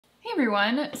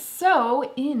Everyone,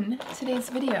 so in today's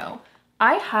video,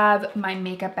 I have my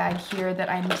makeup bag here that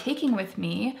I'm taking with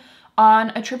me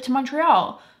on a trip to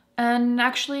Montreal. And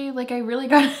actually, I really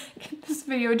gotta get this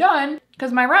video done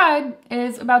because my ride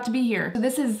is about to be here. So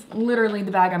this is literally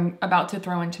the bag I'm about to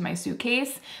throw into my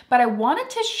suitcase, but I wanted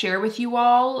to share with you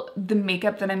all the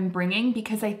makeup that I'm bringing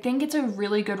because I think it's a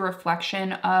really good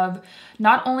reflection of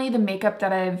not only the makeup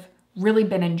that I've really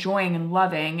been enjoying and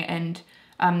loving and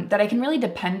that I can really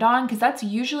depend on, because that's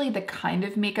usually the kind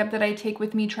of makeup that I take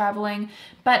with me traveling.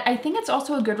 But I think it's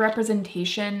also a good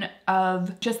representation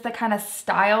of just the kind of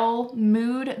style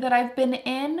mood that I've been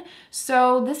in.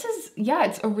 So this is, yeah,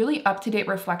 it's a really up-to-date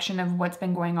reflection of what's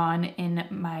been going on in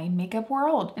my makeup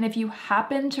world. And if you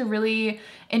happen to really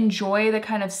enjoy the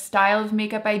kind of style of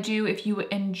makeup I do, if you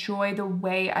enjoy the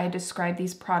way I describe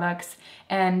these products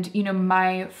and, you know,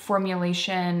 my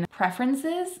formulation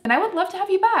preferences, then I would love to have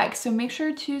you back. So make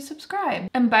sure to subscribe.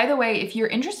 And by the way, if you're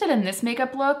interested in this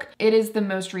makeup look, it is the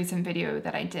most recent video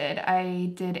that I did.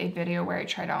 I did a video where I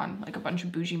tried on like a bunch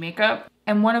of bougie makeup,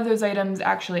 and one of those items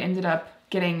actually ended up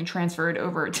getting transferred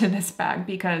over to this bag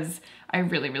because I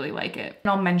really, really like it.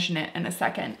 And I'll mention it in a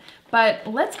second. But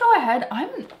let's go ahead.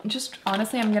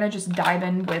 Honestly, I'm gonna just dive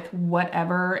in with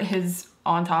whatever is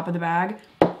on top of the bag.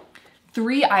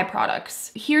 3 eye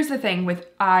products. Here's the thing with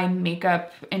eye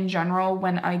makeup in general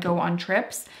when I go on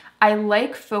trips. I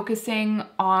like focusing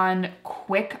on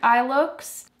quick eye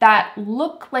looks that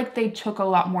look like they took a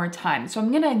lot more time. So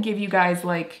I'm gonna give you guys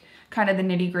like kind of the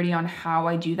nitty-gritty on how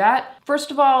I do that. First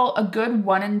of all, a good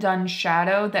one and done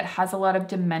shadow that has a lot of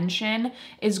dimension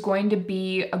is going to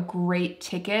be a great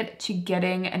ticket to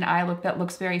getting an eye look that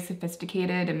looks very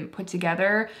sophisticated and put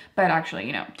together, but actually,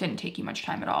 you know, didn't take you much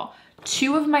time at all.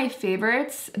 2 of my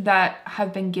favorites that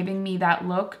have been giving me that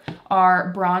look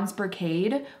are Bronze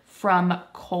Brigade from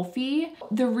Kulfi.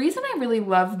 The reason I really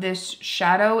love this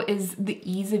shadow is the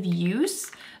ease of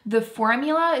use. The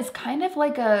formula is kind of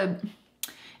like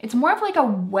it's more of like a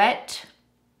wet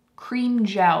cream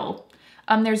gel.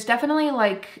 There's definitely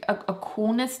like a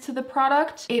coolness to the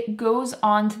product. It goes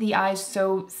onto the eyes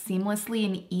so seamlessly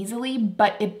and easily,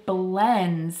 but it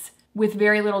blends with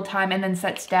very little time and then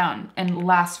sets down and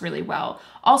lasts really well.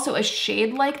 Also, a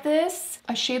shade like this,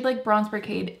 a shade like Bronze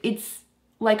Brigade, it's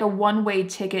like a one-way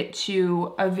ticket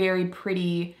to a very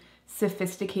pretty,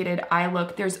 sophisticated eye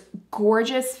look. There's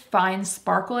gorgeous fine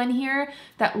sparkle in here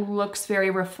that looks very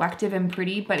reflective and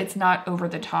pretty, but it's not over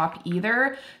the top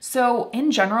either. So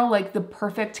in general, like the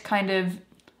perfect kind of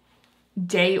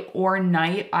day or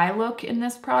night eye look in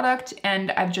this product,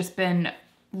 and I've just been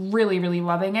really, really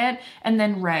loving it. And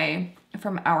then Ray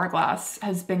from Hourglass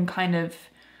has been kind of,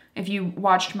 if you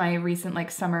watched my recent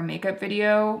like summer makeup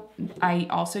video, I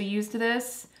also used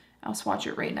this. I'll swatch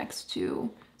it right next to.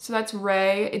 So that's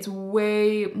Ray. It's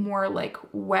way more like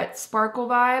wet sparkle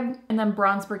vibe. And then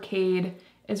Bronze Brigade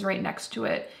is right next to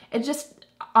it. It just,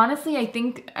 honestly, I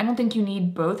don't think you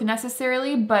need both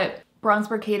necessarily, but Bronze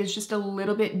Brigade is just a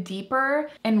little bit deeper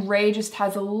and Ray just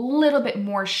has a little bit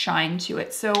more shine to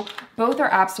it. So both are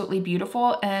absolutely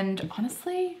beautiful, and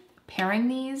honestly, pairing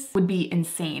these would be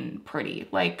insane pretty.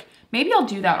 Like maybe I'll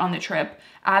do that on the trip,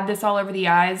 add this all over the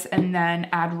eyes and then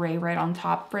add Ray right on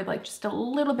top for like just a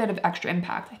little bit of extra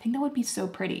impact. I think that would be so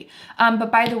pretty.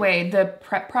 But by the way, the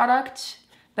prep product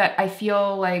that I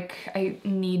feel like I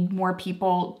need more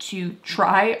people to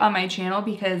try on my channel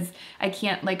because I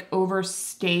can't like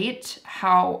overstate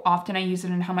how often I use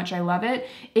it and how much I love it.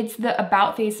 It's the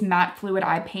About Face Matte Fluid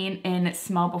Eye Paint in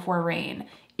Smell Before Rain.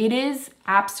 It is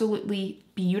absolutely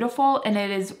beautiful, and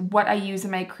it is what I use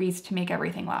in my crease to make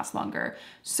everything last longer.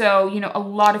 So, you know, a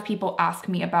lot of people ask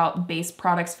me about base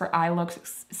products for eye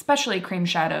looks, especially cream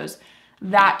shadows.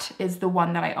 That is the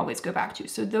one that I always go back to.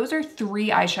 So those are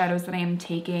 3 eyeshadows that I am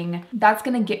taking. That's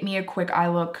gonna get me a quick eye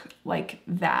look like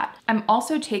that. I'm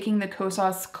also taking the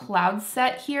Kosas Cloud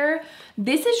Set here.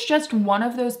 This is just one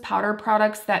of those powder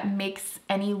products that makes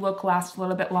any look last a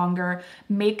little bit longer,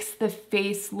 makes the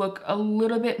face look a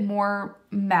little bit more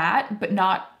matte, but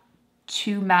not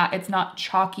too matte. It's not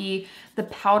chalky. The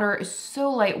powder is so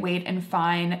lightweight and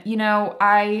fine. You know,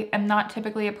 I am not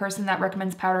typically a person that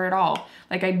recommends powder at all.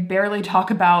 Like I barely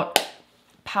talk about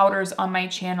powders on my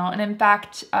channel. And in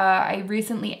fact, I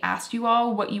recently asked you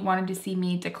all what you wanted to see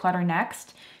me declutter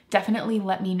next. Definitely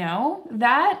let me know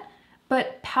that.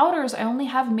 But powders, I only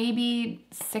have maybe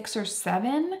 6 or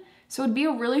 7. So it'd be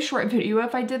a really short video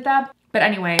if I did that. But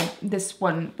anyway, this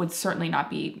one would certainly not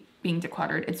be being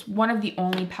decluttered. It's one of the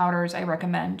only powders I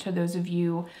recommend to those of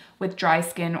you with dry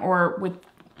skin or with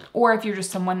or if you're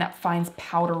just someone that finds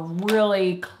powder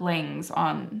really clings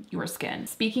on your skin.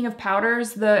 Speaking of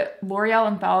powders, the L'Oreal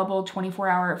Infallible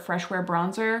 24-Hour Fresh Wear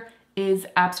Bronzer is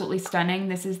absolutely stunning.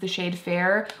 This is the shade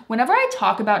Fair. Whenever I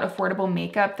talk about affordable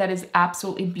makeup that is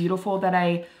absolutely beautiful, that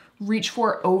I reach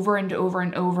for over and over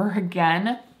and over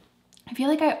again, I feel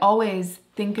like I always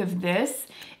think of this.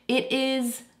 It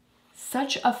is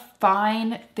such a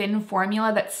fine, thin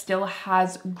formula that still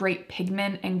has great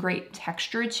pigment and great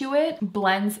texture to it,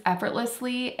 blends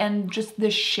effortlessly, and just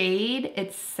the shade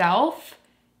itself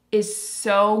is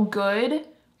so good.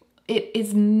 It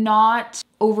is not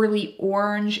overly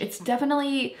orange. It's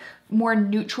definitely more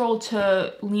neutral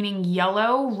to leaning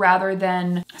yellow rather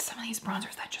than some of these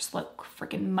bronzers that just look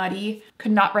freaking muddy.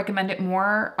 Could not recommend it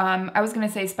more. I was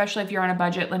gonna say, especially if you're on a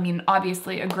budget, I mean,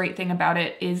 obviously a great thing about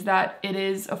it is that it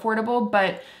is affordable,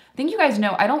 but I think you guys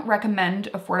know I don't recommend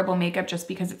affordable makeup just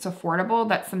because it's affordable.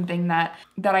 That's something that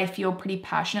I feel pretty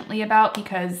passionately about,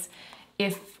 because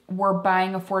if we're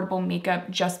buying affordable makeup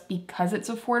just because it's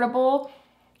affordable,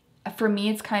 for me,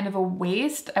 it's kind of a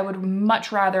waste. I would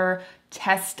much rather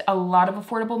test a lot of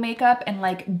affordable makeup and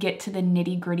like get to the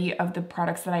nitty gritty of the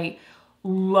products that I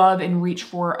love and reach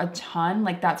for a ton.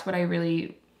 Like that's what I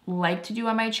really like to do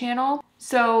on my channel.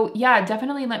 So yeah,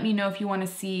 definitely let me know if you want to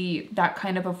see that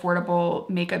kind of affordable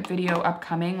makeup video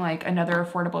upcoming, like another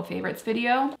affordable favorites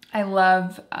video. I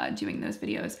love doing those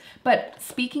videos. But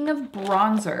speaking of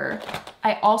bronzer,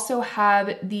 I also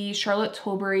have the Charlotte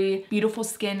Tilbury Beautiful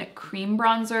Skin Cream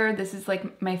Bronzer. This is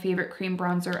like my favorite cream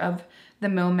bronzer of the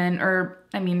moment, or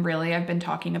I mean, really, I've been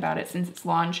talking about it since its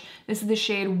launch. This is the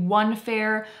shade One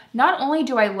Fair. Not only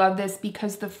do I love this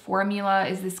because the formula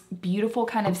is this beautiful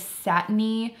kind of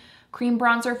satiny cream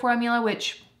bronzer formula,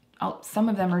 which some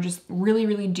of them are just really,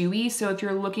 really dewy. So if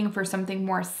you're looking for something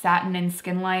more satin and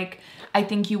skin-like, I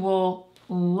think you will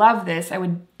love this. I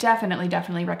would definitely,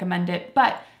 definitely recommend it.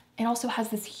 But it also has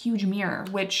this huge mirror,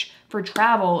 which for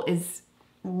travel is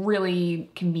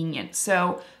really convenient.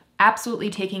 So absolutely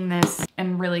taking this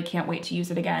and really can't wait to use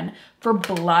it again. For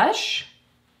blush,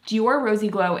 Dior Rosy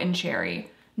Glow in Cherry.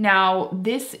 Now,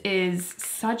 this is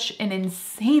such an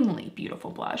insanely beautiful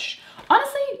blush.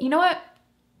 Honestly, you know what?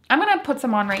 I'm gonna put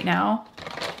some on right now.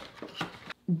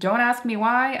 Don't ask me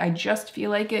why, I just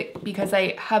feel like it because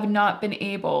I have not been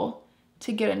able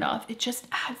to get enough. It just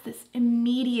adds this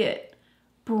immediate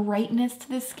brightness to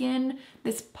the skin,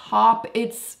 this pop.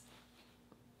 It's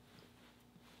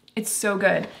so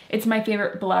good. It's my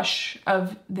favorite blush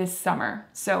of this summer.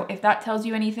 So if that tells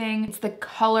you anything, it's the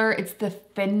color, it's the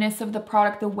thinness of the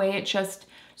product, the way it just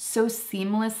so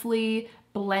seamlessly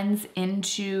blends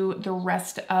into the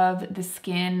rest of the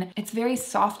skin. It's very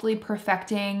softly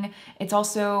perfecting. It's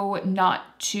also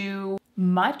not too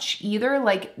much either.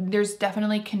 Like there's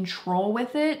definitely control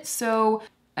with it. So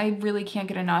I really can't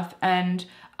get enough. And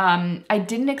I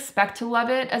didn't expect to love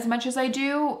it as much as I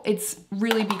do. It's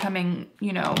really becoming,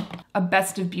 you know, a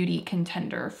best of beauty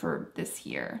contender for this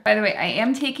year. By the way, I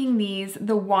am taking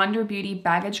the Wander Beauty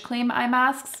Baggage Claim eye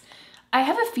masks. I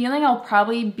have a feeling I'll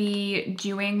probably be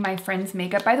doing my friend's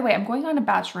makeup. By the way, I'm going on a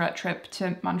bachelorette trip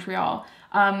to Montreal.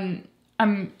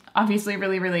 I'm obviously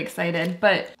really, really excited,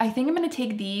 but I think I'm gonna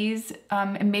take these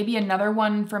and maybe another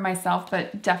one for myself,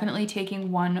 but definitely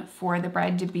taking one for the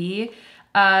bride-to-be.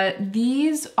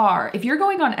 These are, if you're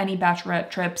going on any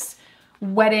bachelorette trips,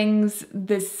 weddings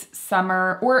this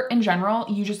summer, or in general,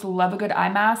 you just love a good eye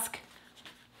mask,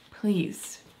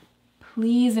 please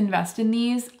invest in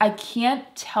these. I can't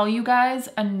tell you guys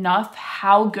enough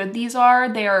how good these are.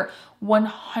 They are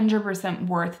 100%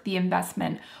 worth the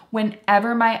investment.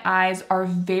 Whenever my eyes are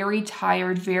very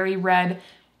tired, very red,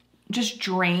 just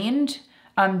drained,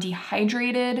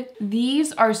 dehydrated,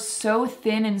 these are so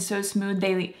thin and so smooth.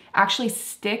 They actually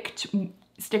stick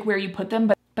where you put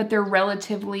them, but they're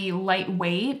relatively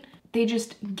lightweight. They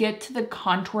just get to the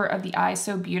contour of the eye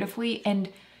so beautifully and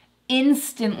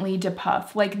instantly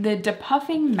depuff. Like the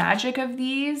depuffing magic of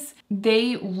these,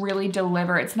 they really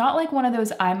deliver. It's not like one of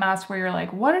those eye masks where you're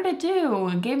like, what did it do?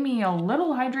 It gave me a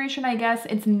little hydration, I guess.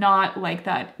 It's not like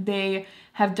that. They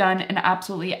have done an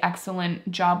absolutely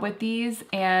excellent job with these,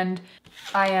 and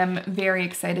I am very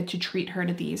excited to treat her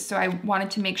to these. So I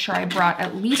wanted to make sure I brought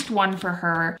at least one for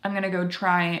her. I'm gonna go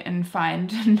try and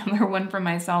find another one for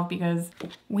myself because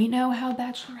we know how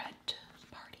bachelorette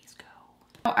parties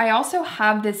go. I also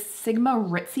have this Sigma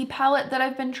Ritzy palette that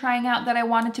I've been trying out that I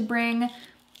wanted to bring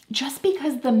just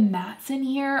because the mattes in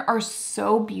here are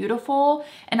so beautiful,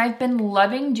 and I've been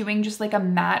loving doing just like a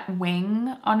matte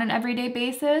wing on an everyday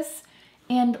basis.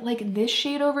 And like this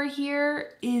shade over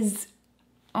here is,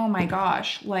 oh my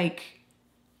gosh, like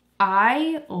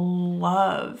I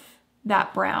love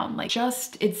that brown. Like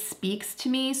just, it speaks to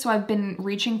me. So I've been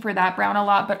reaching for that brown a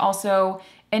lot, but also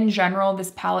in general,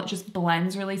 this palette just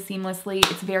blends really seamlessly.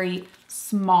 It's very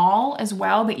small as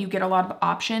well, but you get a lot of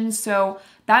options. So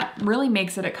that really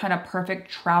makes it a kind of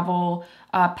perfect travel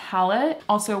palette.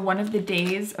 Also, one of the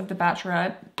days of the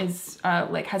Bachelorette is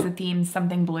like has a theme,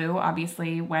 something blue,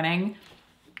 obviously wedding.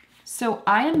 So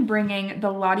I am bringing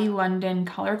the Lottie London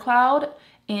Color Cloud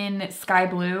in Sky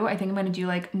Blue. I think I'm gonna do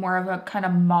like more of a kind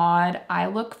of mod eye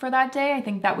look for that day. I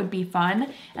think that would be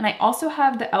fun. And I also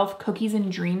have the e.l.f. Cookies and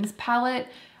Dreams palette.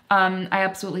 I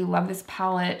absolutely love this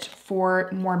palette for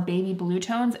more baby blue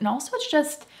tones. And also it's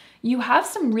just, you have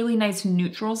some really nice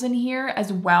neutrals in here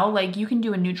as well. Like you can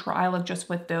do a neutral eye look just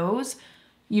with those.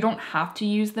 You don't have to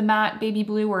use the matte baby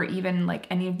blue or even like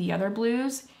any of the other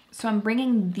blues. So I'm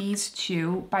bringing these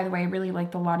two. By the way, I really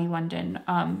like the Lottie London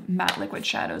matte liquid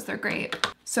shadows. They're great.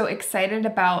 So excited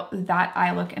about that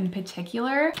eye look in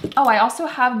particular. Oh, I also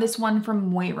have this one from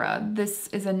Moira. This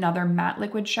is another matte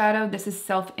liquid shadow. This is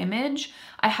Self-Image.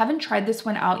 I haven't tried this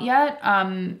one out yet,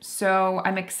 so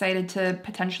I'm excited to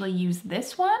potentially use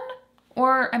this one,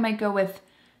 or I might go with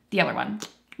the other one.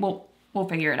 We'll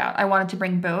figure it out. I wanted to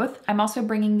bring both. I'm also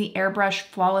bringing the Airbrush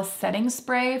Flawless Setting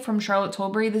Spray from Charlotte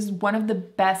Tilbury. This is one of the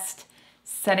best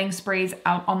setting sprays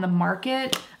out on the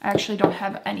market. I actually don't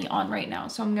have any on right now,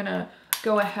 so I'm gonna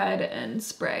go ahead and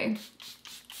spray.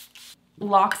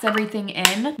 Locks everything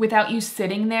in without you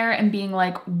sitting there and being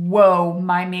like, whoa,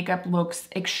 my makeup looks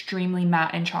extremely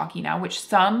matte and chalky now, which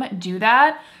some do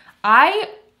that. I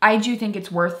do think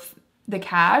it's worth the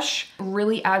cash.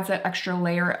 Really adds that extra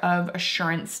layer of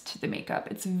assurance to the makeup.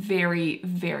 It's very,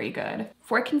 very good.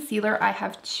 For concealer, I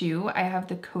have two. I have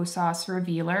the Kosas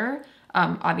Revealer,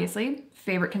 obviously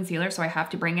favorite concealer, so I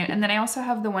have to bring it. And then I also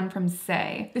have the one from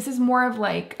Say. This is more of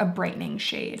like a brightening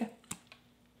shade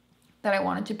that I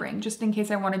wanted to bring just in case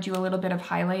I want to do a little bit of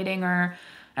highlighting or,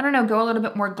 I don't know, go a little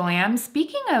bit more glam.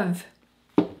 Speaking of,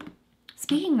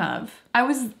 I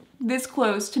was this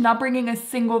close to not bringing a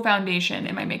single foundation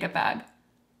in my makeup bag.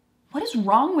 What is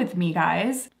wrong with me,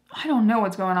 guys? I don't know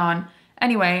what's going on.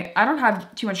 Anyway, I don't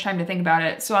have too much time to think about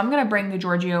it, so I'm gonna bring the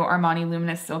Giorgio Armani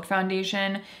Luminous Silk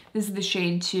Foundation. This is the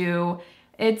shade 2.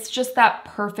 It's just that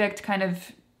perfect kind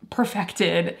of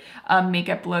perfected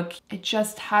makeup look. It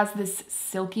just has this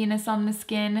silkiness on the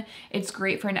skin. It's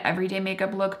great for an everyday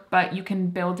makeup look, but you can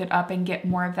build it up and get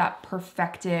more of that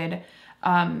perfected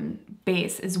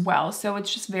base as well. So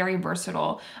it's just very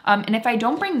versatile. And if I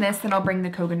don't bring this, then I'll bring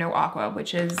the Koga No Aqua,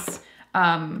 which is,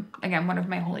 again, one of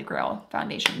my holy grail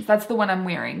foundations. That's the one I'm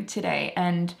wearing today.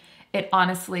 And it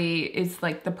honestly is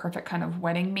like the perfect kind of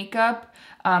wedding makeup,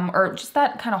 or just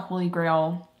that kind of holy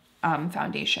grail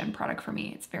foundation product for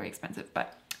me. It's very expensive,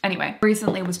 but anyway,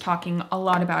 recently was talking a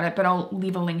lot about it, but I'll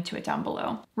leave a link to it down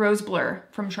below. Rose Blur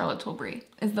from Charlotte Tilbury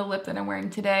is the lip that I'm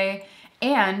wearing today.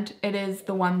 And it is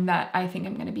the one that I think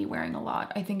I'm gonna be wearing a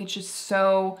lot. I think it's just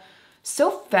so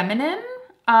feminine.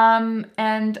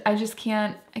 And I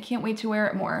can't wait to wear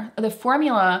it more. The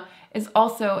formula is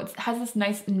also, it has this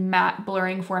nice matte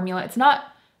blurring formula. It's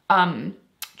not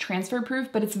transfer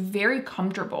proof, but it's very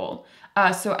comfortable.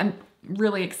 So I'm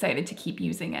really excited to keep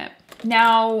using it.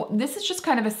 Now, this is just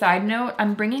kind of a side note.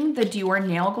 I'm bringing the Dior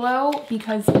Nail Glow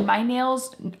because my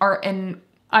nails are in,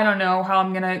 I don't know how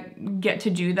I'm gonna get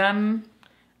to do them,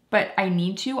 but I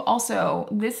need to. Also,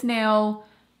 this nail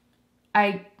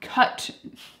I cut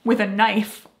with a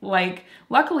knife. Like,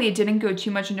 luckily it didn't go too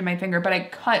much into my finger, but I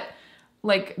cut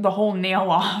like the whole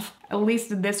nail off, at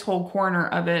least this whole corner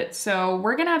of it. So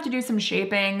we're gonna have to do some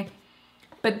shaping,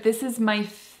 but this is my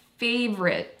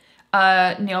favorite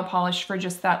nail polish for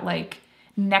just that like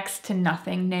next to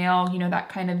nothing nail, you know, that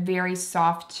kind of very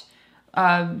soft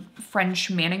French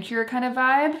manicure kind of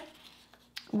vibe,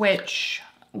 which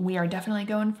we are definitely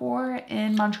going for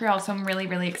in Montreal. So I'm really,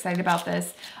 really excited about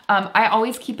this. I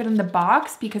always keep it in the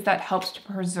box because that helps to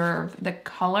preserve the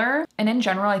color. And in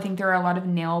general, I think there are a lot of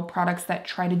nail products that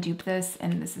try to dupe this,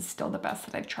 and this is still the best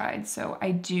that I've tried. So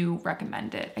I do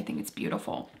recommend it. I think it's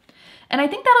beautiful. And I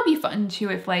think that'll be fun too.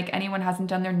 If like anyone hasn't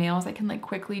done their nails, I can like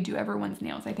quickly do everyone's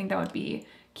nails. I think that would be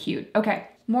cute. Okay,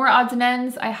 more odds and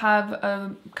ends. I have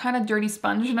a kind of dirty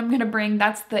sponge that I'm gonna bring.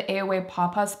 That's the AOA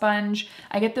Pawpaw sponge.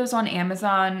 I get those on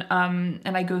Amazon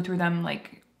and I go through them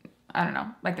like, I don't know,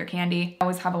 like they're candy. I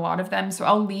always have a lot of them, so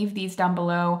I'll leave these down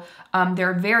below.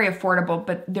 They're very affordable,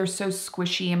 but they're so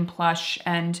squishy and plush,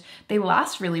 and they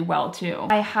last really well too.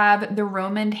 I have the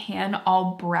Roman Hand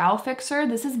All Brow Fixer.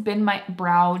 This has been my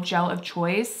brow gel of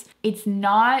choice. It's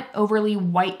not overly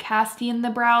white casty in the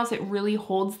brows. It really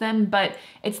holds them, but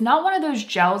it's not one of those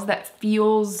gels that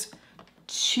feels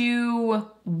too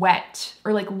wet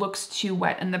or like looks too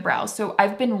wet in the brows. So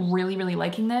I've been really, really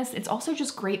liking this. It's also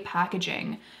just great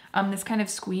packaging. This kind of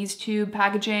squeeze tube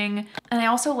packaging. And I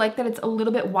also like that it's a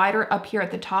little bit wider up here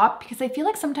at the top because I feel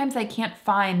like sometimes I can't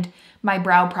find my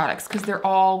brow products because they're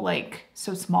all like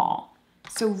so small.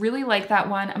 So really like that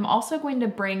one. I'm also going to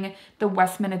bring the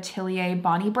Westman Atelier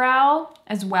Bonnie Brow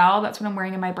as well. That's what I'm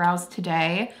wearing in my brows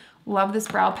today. Love this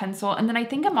brow pencil. And then I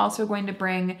think I'm also going to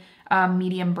bring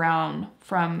medium brown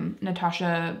from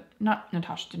Anastasia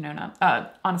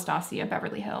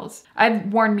Beverly Hills. I've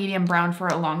worn medium brown for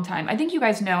a long time. I think you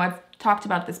guys know, I've talked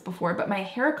about this before, but my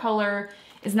hair color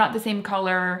is not the same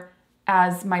color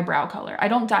as my brow color. I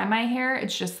don't dye my hair.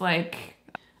 It's just like,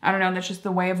 I don't know, that's just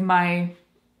the way of my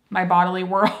bodily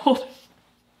world.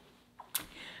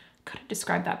 Could have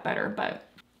described that better, but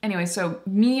anyway, so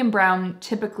medium brown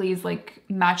typically is like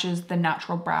matches the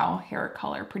natural brow hair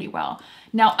color pretty well.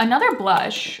 Now another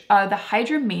blush, the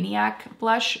Hydromaniac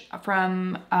blush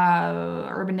from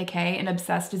Urban Decay and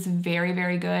Obsessed is very,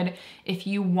 very good if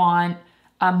you want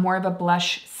more of a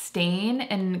blush stain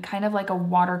and kind of like a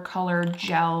watercolor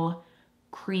gel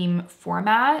cream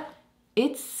format.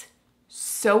 It's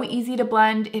so easy to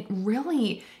blend. It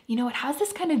really, you know, it has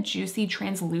this kind of juicy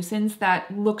translucence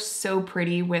that looks so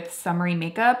pretty with summery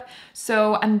makeup.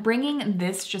 So I'm bringing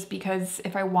this just because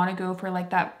if I want to go for like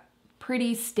that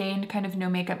pretty stained kind of no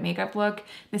makeup look,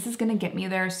 this is gonna get me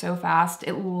there so fast.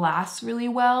 It lasts really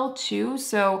well too.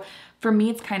 So for me,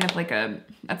 it's kind of like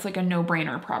that's like a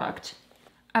no-brainer product.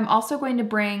 I'm also going to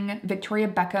bring Victoria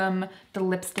Beckham, the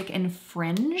lipstick in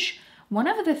Fringe. One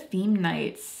of the theme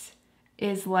nights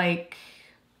is like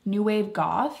new wave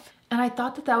goth. And I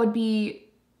thought that that would be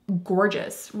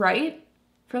gorgeous, right?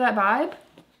 For that vibe.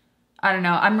 I don't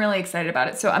know, I'm really excited about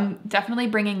it. So I'm definitely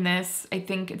bringing this. I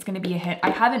think it's gonna be a hit. I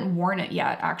haven't worn it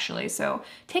yet actually. So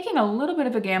taking a little bit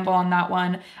of a gamble on that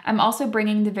one. I'm also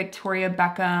bringing the Victoria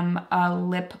Beckham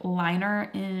lip liner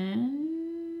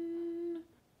in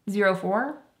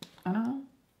 04. I don't know.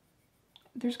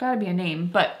 There's gotta be a name,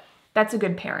 but that's a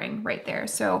good pairing right there.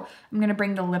 So I'm gonna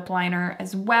bring the lip liner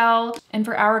as well. And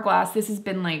for Hourglass, this has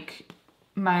been like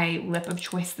my lip of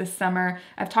choice this summer.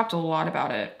 I've talked a lot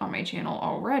about it on my channel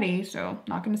already, so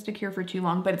not gonna stick here for too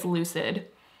long, but it's Lucid.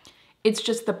 It's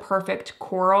just the perfect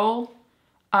coral.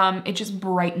 It just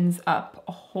brightens up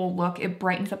a whole look. It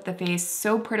brightens up the face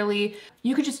so prettily.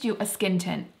 You could just do a skin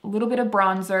tint, a little bit of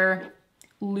bronzer,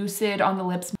 Lucid on the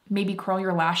lips, maybe curl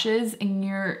your lashes, and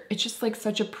it's just like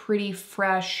such a pretty,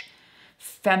 fresh,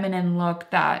 feminine look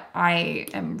that I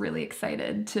am really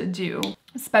excited to do,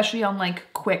 especially on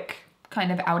like quick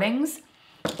kind of outings.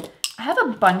 I have a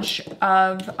bunch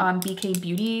of BK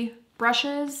Beauty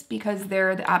brushes because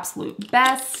they're the absolute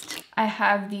best. I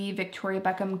have the Victoria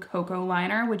Beckham Cocoa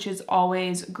Liner, which is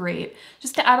always great,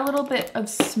 just to add a little bit of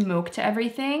smoke to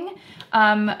everything.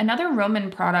 Another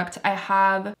Roman product, I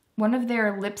have one of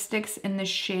their lipsticks in the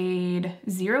shade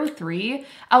 03.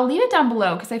 I'll leave it down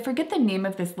below because I forget the name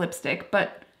of this lipstick,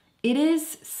 but it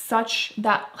is such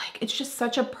that, like, it's just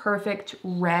such a perfect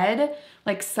red,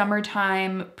 like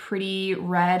summertime pretty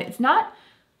red. It's not,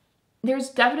 there's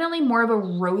definitely more of a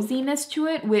rosiness to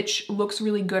it, which looks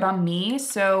really good on me.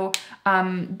 So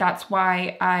that's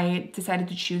why I decided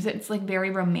to choose it. It's like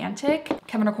very romantic.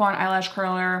 Kevyn Aucoin eyelash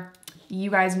curler. You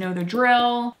guys know the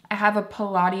drill. I have a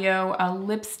Palladio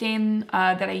lip stain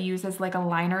that I use as like a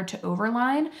liner to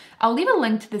overline. I'll leave a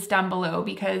link to this down below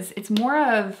because it's more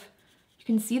of, you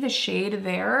can see the shade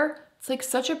there. It's like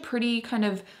such a pretty kind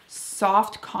of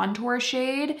soft contour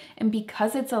shade. And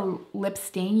because it's a lip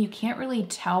stain, you can't really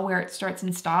tell where it starts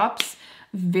and stops.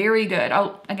 Very good.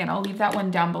 I'll leave that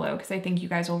one down below because I think you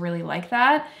guys will really like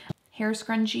that. Hair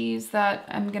scrunchies that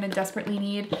I'm gonna desperately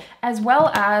need, as well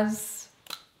as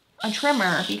a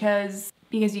trimmer because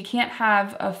you can't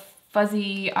have a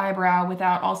fuzzy eyebrow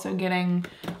without also getting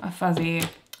a fuzzy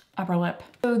upper lip.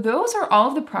 So those are all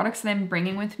of the products that I'm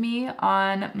bringing with me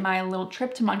on my little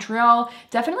trip to Montreal.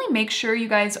 Definitely make sure you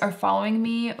guys are following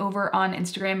me over on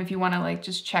Instagram if you want to like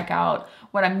just check out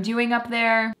what I'm doing up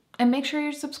there. And make sure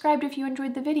you're subscribed if you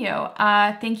enjoyed the video.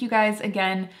 Thank you guys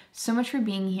again so much for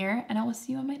being here, and I will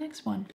see you on my next one.